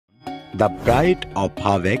The Bride of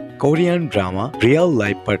Habaek, Korean drama, Real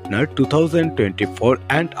Life Partner 2024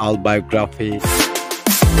 and all Biography.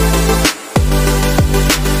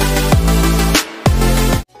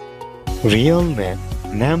 Real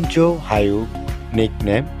name Joo-hyuk,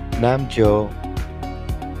 nickname Joo.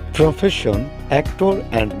 Profession actor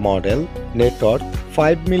and model, net worth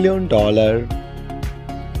 $5 million.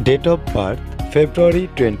 Date of birth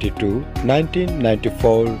February 22,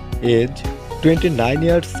 1994. Age 29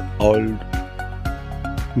 years old.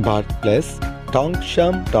 Birthplace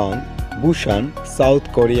Dongsan, Busan,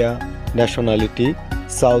 South Korea. Nationality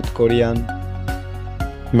South Korean.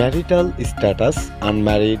 Marital status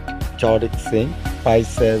unmarried. Joo-hyuk Singh,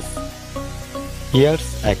 Pisces.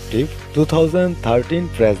 Years active 2013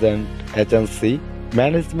 present. Agency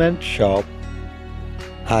management shop.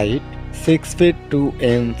 Height 6 feet 2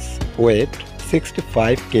 inches. Weight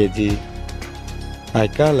 65 kg. Eye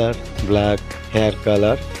color black. Hair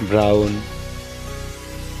color brown.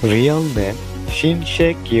 Real name Shin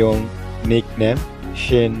Se-kyung, nickname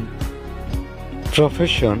Shin.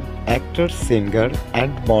 Profession actor, singer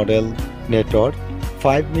and model, net worth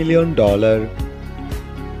 $5 million.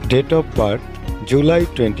 Date of birth July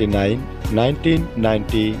 29,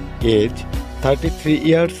 1990. Age 33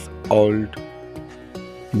 years old.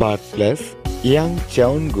 Birthplace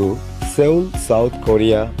Yangcheongu, Seoul, South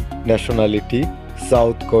Korea. Nationality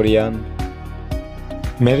South Korean.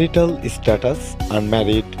 Marital status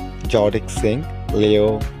unmarried. Joo-hyuk Singh,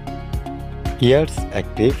 Leo. Years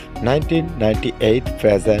active 1998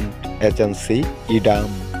 present. Agency Idam.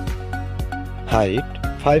 Height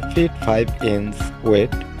 5 feet 5 inches.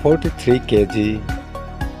 Weight 43 kg.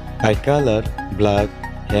 Eye color black.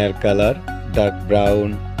 Hair color dark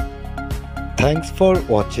brown. Thanks for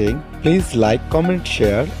watching. Please like, comment,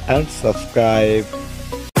 share and subscribe.